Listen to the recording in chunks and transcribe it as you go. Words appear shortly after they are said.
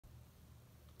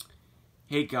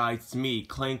Hey guys, it's me,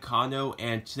 Clay Kano,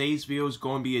 and today's video is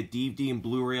going to be a DVD and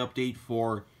Blu-ray update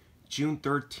for June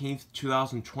 13th,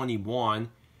 2021,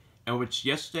 in which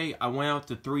yesterday I went out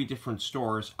to 3 different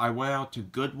stores. I went out to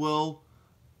Goodwill,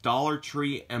 Dollar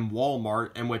Tree, and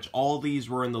Walmart, in which all of these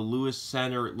were in the Lewis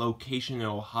Center location in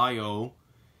Ohio.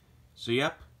 So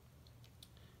yep.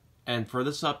 And for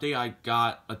this update, I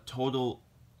got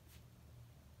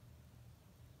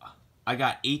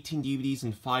 18 DVDs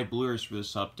and 5 Blu-rays for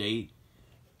this update.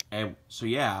 And so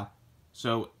yeah,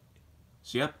 so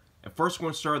yep. At first, we're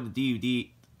going to start the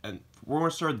DVD, and we're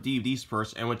going to start the DVDs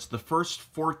first. And which the first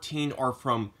 14 are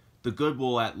from the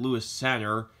Goodwill at Lewis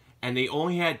Center, and they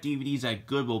only had DVDs at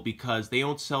Goodwill because they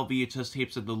don't sell VHS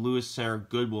tapes at the Lewis Center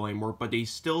Goodwill anymore. But they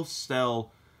still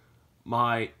sell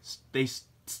VHS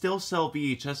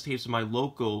tapes in my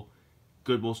local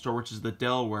Goodwill store, which is the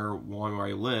Delaware one where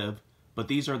I live. But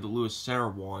these are the Lewis Center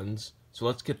ones. So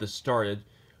let's get this started.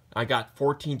 I got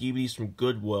 14 DVDs from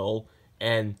Goodwill,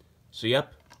 and so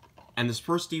yep. And this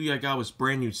first DVD I got was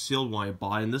brand new sealed when I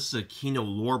bought it, and this is a Kino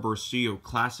Lorber Studio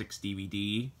Classics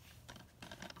DVD.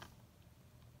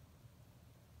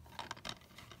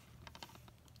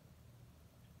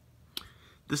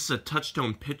 This is a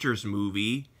Touchstone Pictures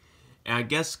movie, and I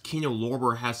guess Kino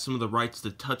Lorber has some of the rights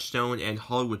to Touchstone and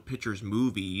Hollywood Pictures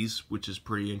movies, which is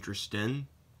pretty interesting.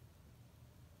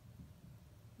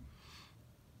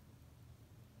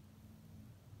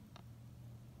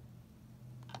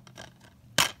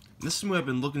 This is what I've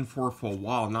been looking for a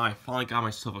while. Now I finally got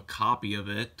myself a copy of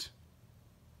it.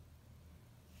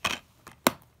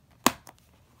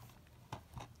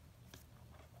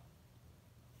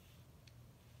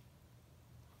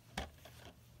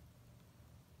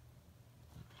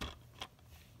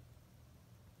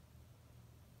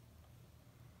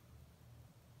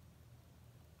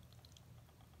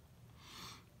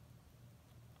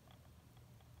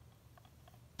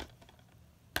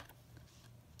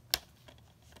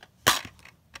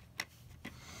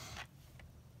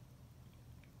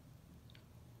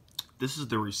 This is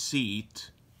the receipt.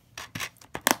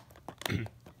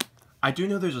 I do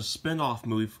know there's a spin-off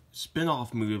movie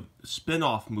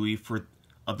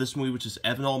of this movie, which is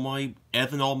Evan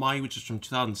Almighty, which is from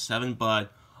 2007.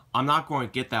 But I'm not going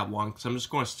to get that one because I'm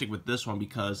just going to stick with this one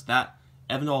because that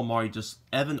Evan Almighty just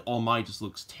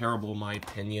looks terrible in my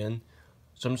opinion.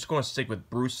 So I'm just going to stick with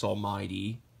Bruce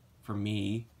Almighty for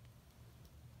me.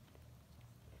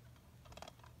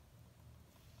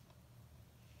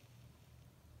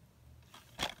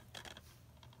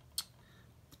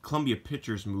 Columbia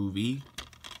Pictures movie.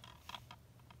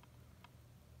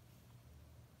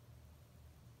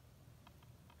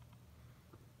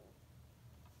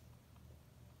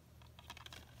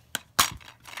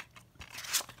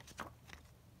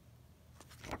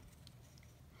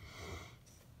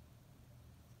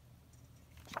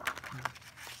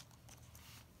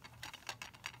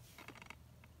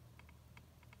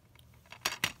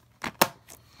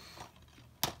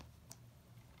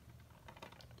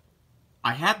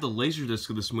 I had the Laserdisc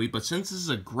of this movie, but since this is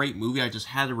a great movie, I just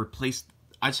had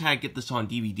to get this on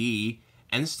DVD.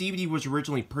 And this DVD was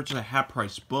originally purchased at Half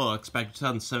Price Books back in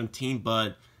 2017,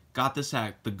 but got this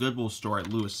at the Goodwill store at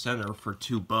Lewis Center for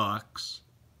 $2.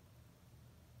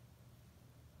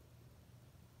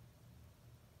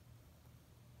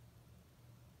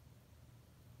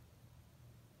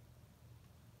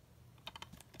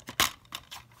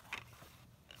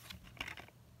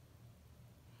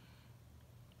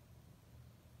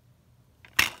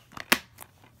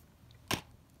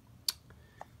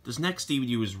 This next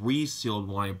DVD was resealed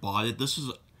when I bought it.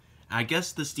 I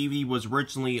guess this DVD was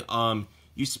originally,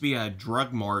 used to be at a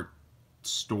Drug Mart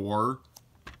store,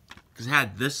 because it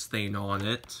had this thing on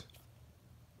it.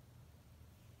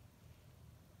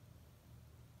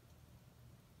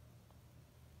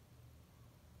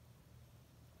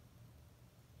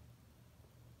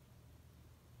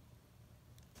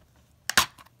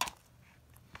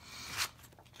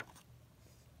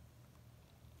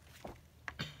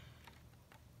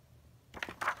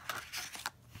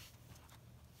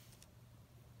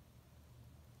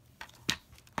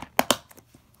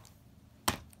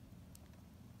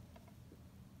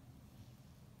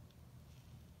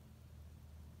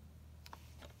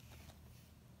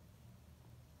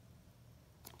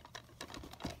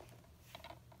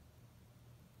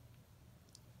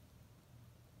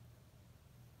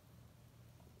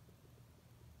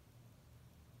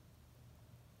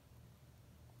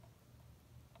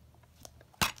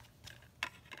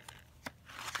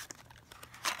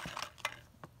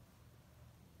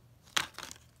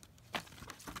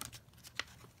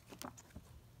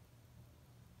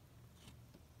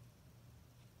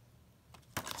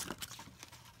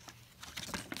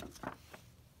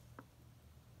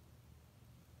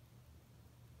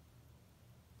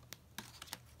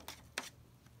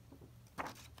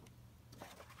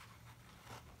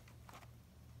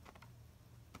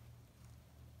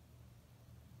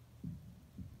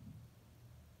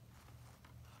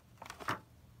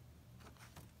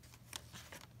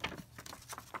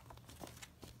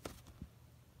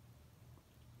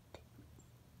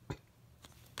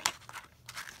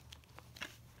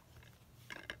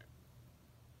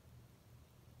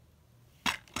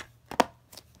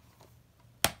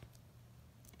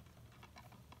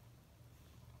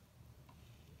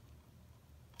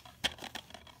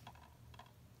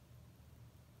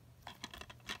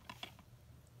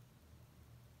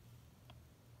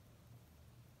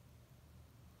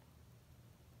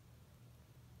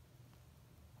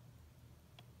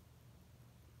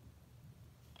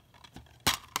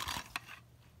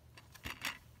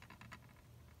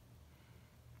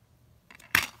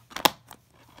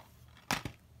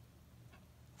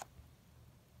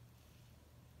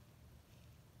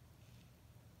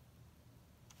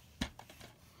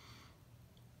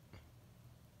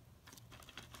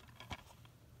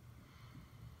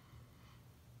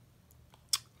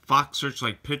 Fox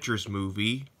Searchlight Pictures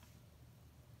movie.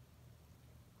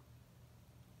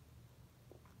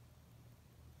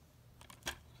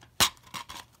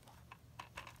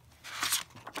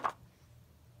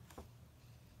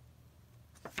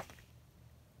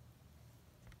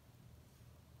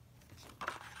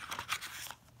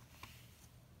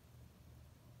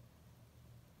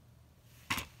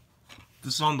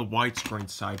 This is on the widescreen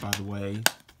side, by the way.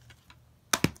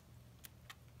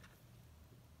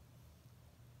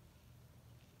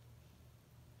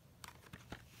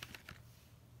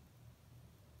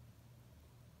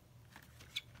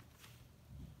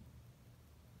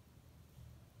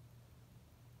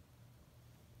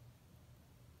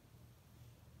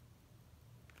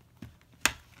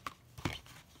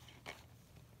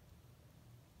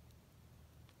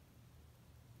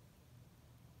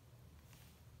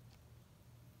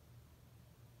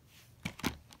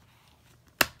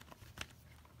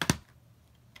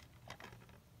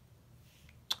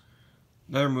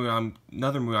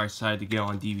 Another movie I decided to get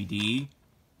on DVD.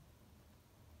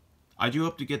 I do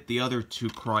hope to get the other two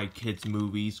Karate Kids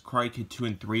movies, Karate Kid 2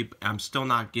 and 3, but I'm still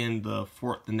not getting the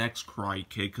next Karate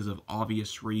Kid because of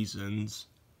obvious reasons.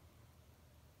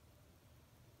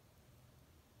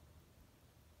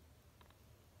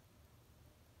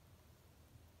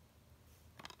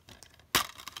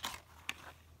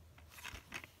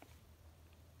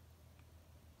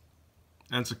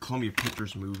 And it's a Columbia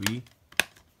Pictures movie.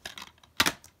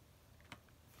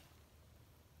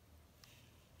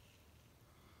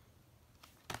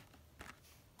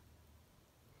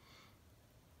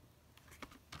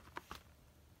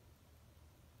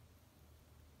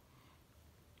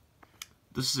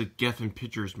 This is a Geffen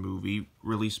Pictures movie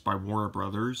released by Warner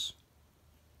Brothers.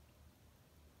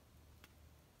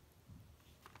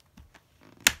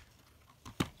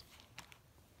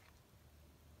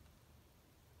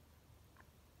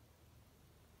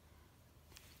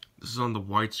 This is on the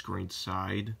widescreen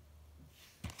side.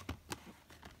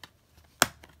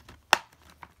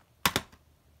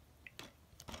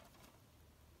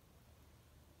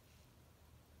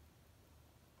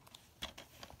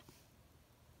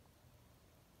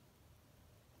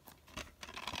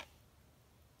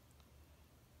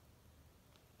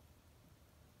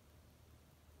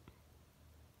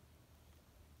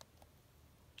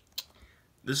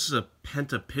 This is a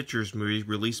Penta Pictures movie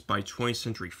released by 20th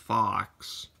Century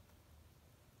Fox.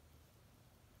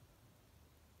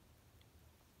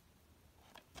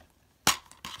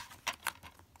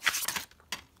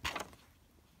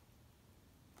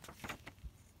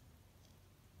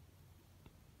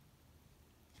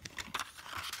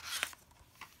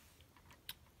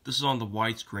 This is on the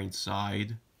widescreen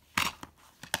side.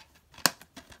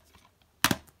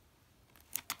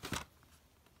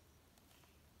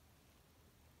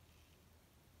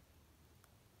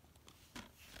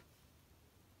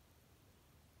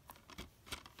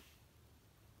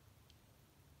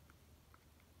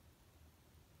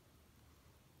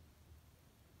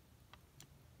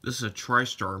 This is a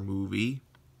TriStar movie.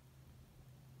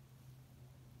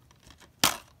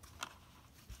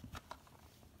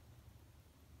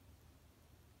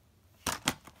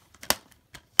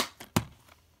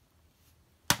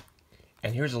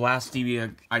 And here's the last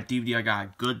DVD I got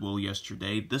at Goodwill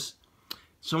yesterday.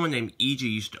 Someone named EJ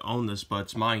used to own this, but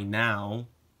it's mine now.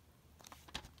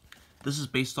 This is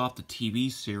based off the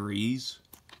TV series.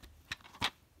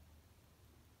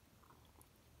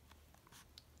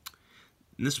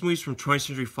 And this movie's from 20th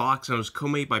Century Fox and it was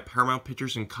co-made by Paramount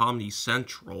Pictures and Comedy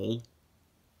Central.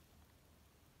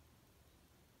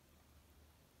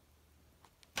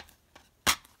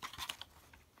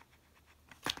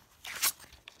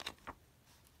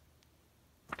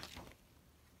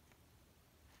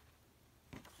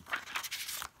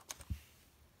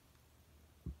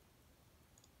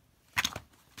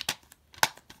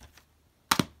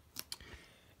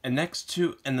 And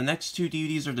the next two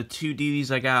DVDs are the two DVDs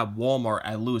I got at Walmart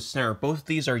at Lewis Center. Both of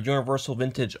these are Universal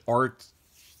Vintage Art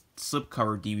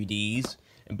slipcover DVDs.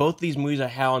 And both of these movies I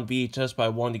had on VHS, but I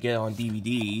wanted to get it on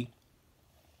DVD.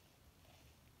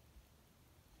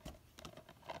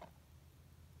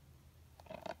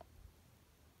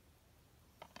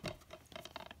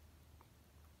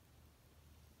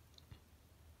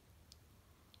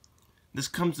 This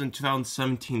comes in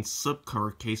 2017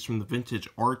 slipcover case from the Vintage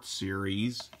Art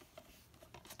series.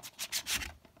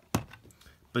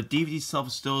 But DVD itself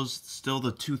is still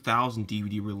the 2000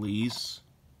 DVD release.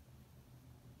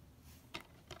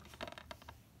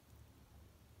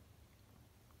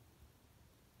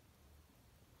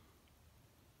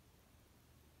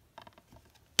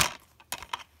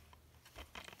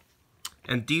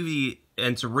 And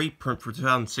and it's a reprint for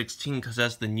 2016 because it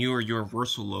has the newer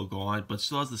Universal logo on it, but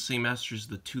still has the same message as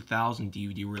the 2000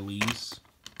 DVD release.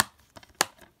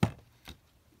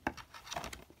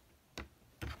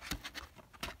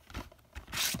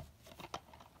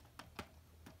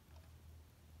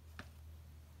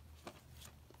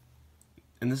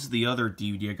 And this is the other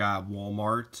DVD I got at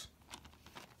Walmart.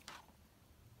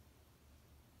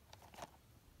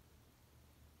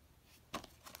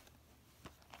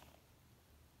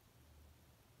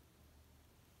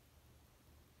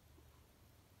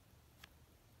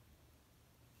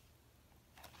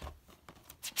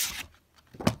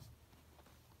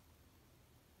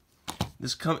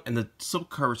 And the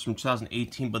slipcover is from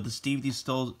 2018, but this DVD's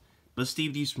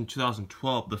from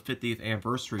 2012, the 50th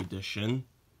anniversary edition.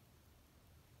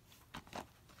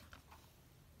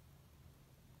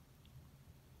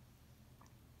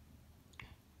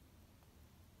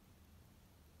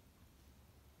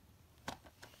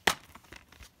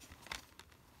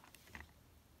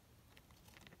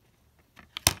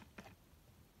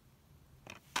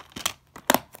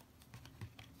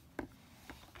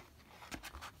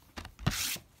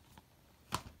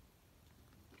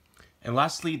 And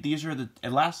lastly,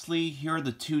 here are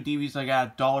the two DVDs I got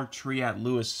at Dollar Tree at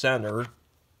Lewis Center.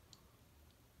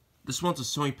 This one's a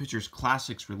Sony Pictures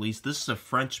Classics release. This is a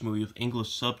French movie with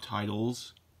English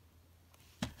subtitles.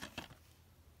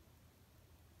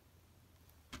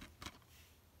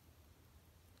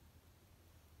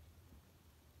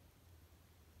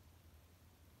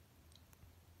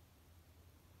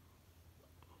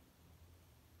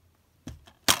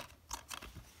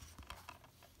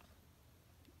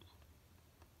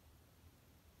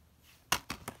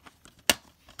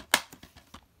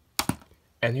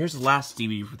 And here's the last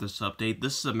DVD for this update.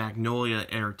 This is a Magnolia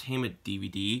Entertainment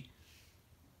DVD.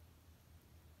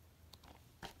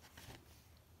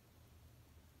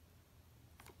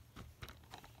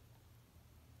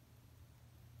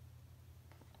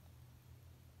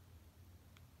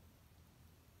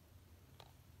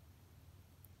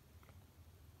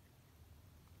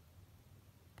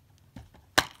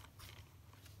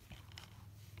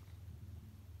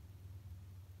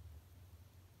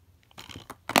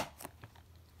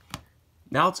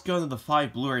 Now let's go to the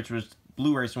 5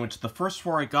 Blu-rays, in which the first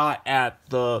 4 I got at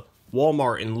the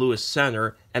Walmart in Lewis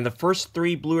Center, and the first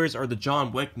 3 Blu-rays are the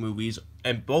John Wick movies,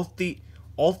 and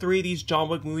all 3 of these John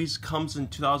Wick movies comes in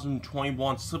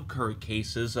 2021 slipcover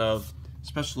cases of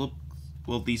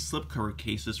these slipcover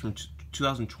cases from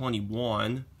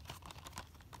 2021.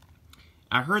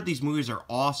 I heard these movies are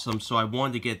awesome, so I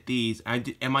wanted to get these,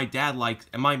 and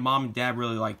my mom and dad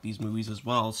really like these movies as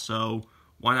well, so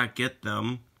why not get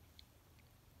them?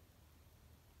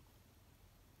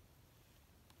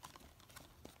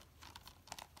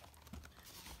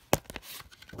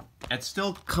 It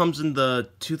still comes in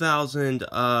the 2000,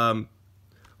 well,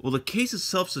 the case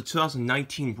itself is a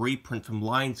 2019 reprint from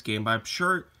Lionsgate, but I'm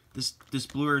sure this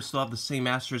Blu-ray still have the same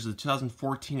master as the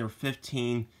 2014 or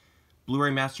 15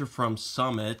 Blu-ray master from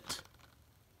Summit.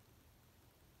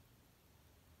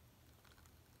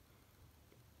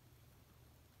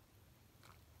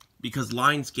 Because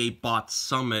Lionsgate bought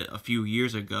Summit a few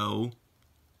years ago.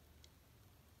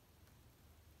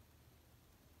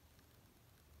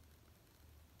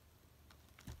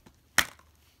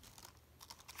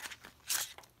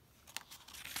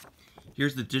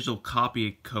 Here's the digital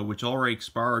copy code, which already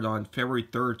expired on February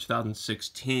 3rd,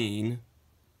 2016.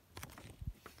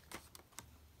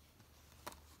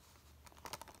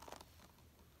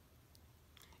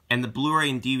 And the Blu-ray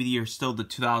and DVD are still the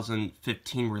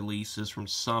 2015 releases from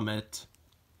Summit.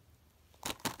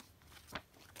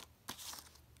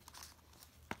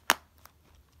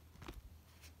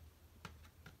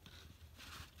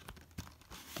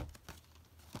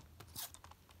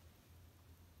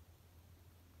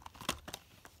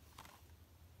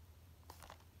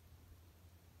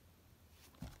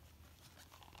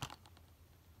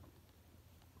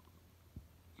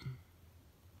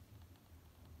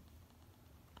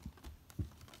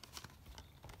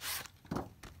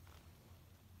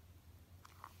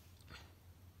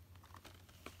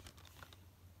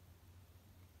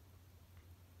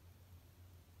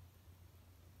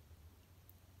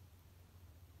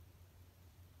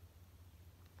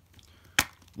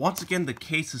 Once again, the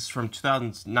case is from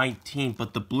 2019,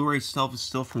 but the Blu-ray itself is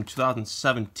still from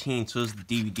 2017, so is the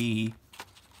DVD.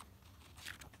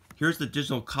 Here's the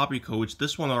digital copy code, which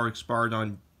this one already expired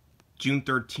on June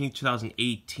 13,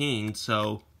 2018,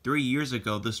 so 3 years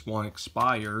ago this one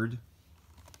expired.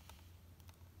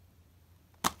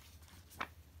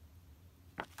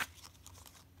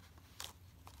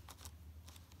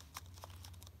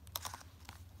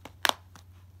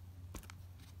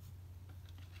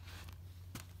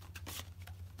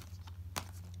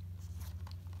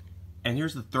 And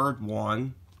here's the third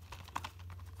one.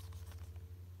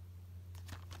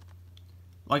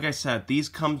 Like I said,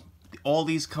 all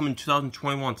these come in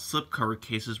 2021 slipcover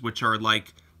cases, which are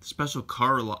like special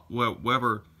color,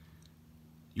 whatever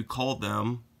you call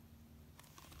them.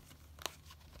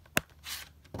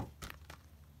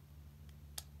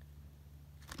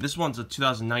 This one's a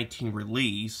 2019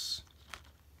 release.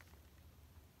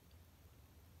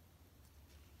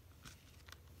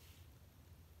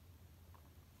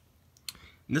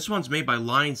 And this one's made by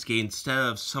Lionsgate instead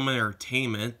of Summit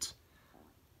Entertainment.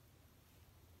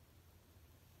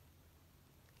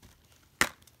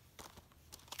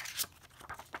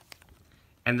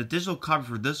 And the digital copy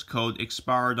for this code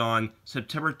expired on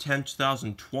September 10,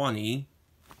 2020.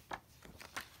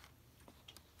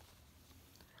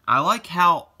 I like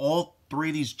how all three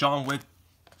of these John Wick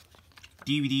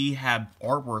DVD have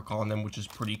artwork on them, which is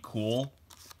pretty cool.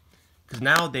 Because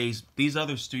nowadays, these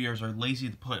other studios are lazy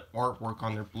to put artwork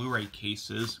on their Blu-ray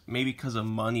cases. Maybe because of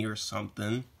money or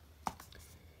something.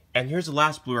 And here's the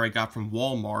last Blu-ray I got from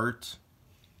Walmart.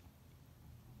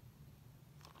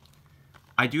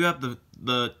 I do have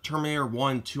the Terminator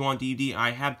 1 and 2 on DVD.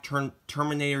 I have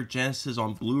Terminator Genesis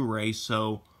on Blu-ray,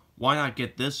 so why not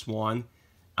get this one?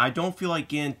 I don't feel like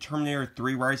getting Terminator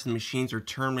 3 Rise of the Machines or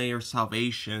Terminator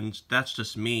Salvation. That's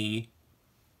just me.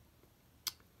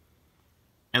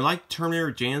 And like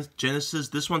Terminator Genesis,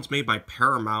 this one's made by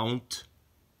Paramount.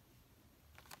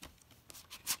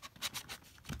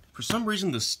 For some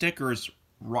reason, the sticker is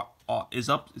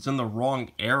in the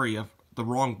wrong area, the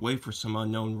wrong way for some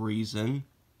unknown reason.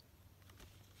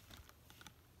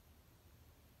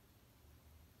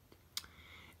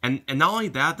 And not only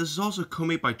that, this is also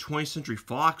co-made by 20th Century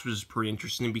Fox, which is pretty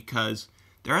interesting because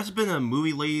there hasn't been a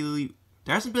movie lately,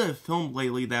 there hasn't been a film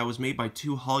lately that was made by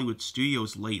two Hollywood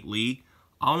studios lately.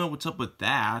 I don't know what's up with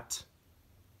that.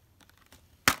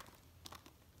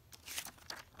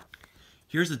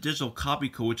 Here's the digital copy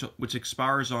code, which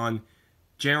expires on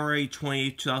January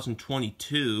 28,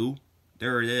 2022.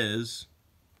 There it is.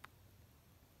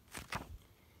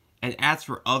 And ads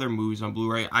for other movies on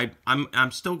Blu-ray.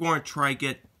 I'm still going to try to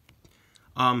get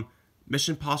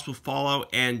Mission Impossible Fallout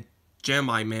and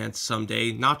Gemini Man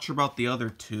someday. Not sure about the other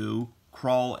two,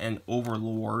 Crawl and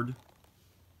Overlord.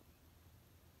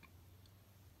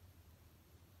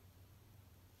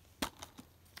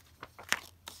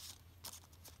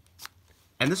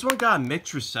 And this one got a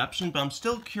mixed reception, but I'm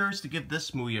still curious to give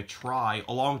this movie a try,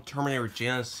 along with Terminator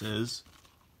Genesis.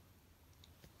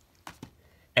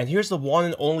 And here's the one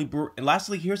and only Blu-ray. And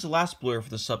lastly, here's the last Blu-ray for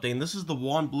this update. And this is the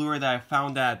one Blu-ray that I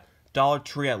found at Dollar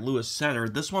Tree at Lewis Center.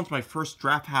 This one's my first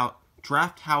Draft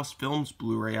House Films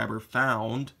Blu-ray I ever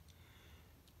found.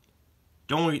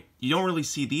 You don't really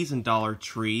see these in Dollar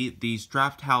Tree. These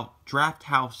Draft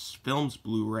House Films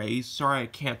Blu-rays. Sorry I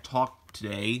can't talk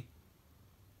today.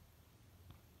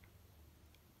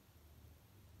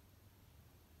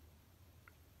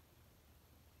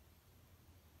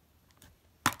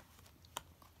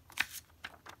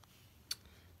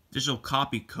 Digital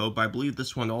copy code, but I believe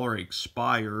this one already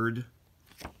expired.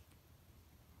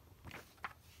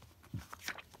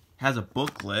 Has a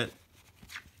booklet.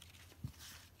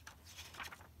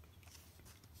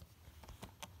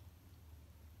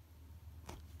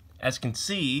 As you can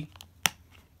see,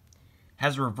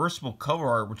 has a reversible cover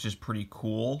art, which is pretty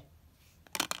cool.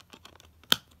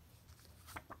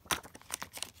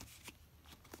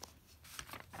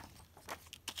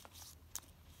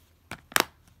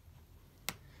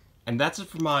 And that's it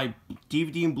for my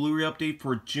DVD and Blu-ray update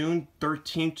for June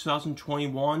 13,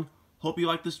 2021. Hope you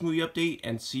like this movie update,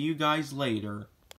 and see you guys later.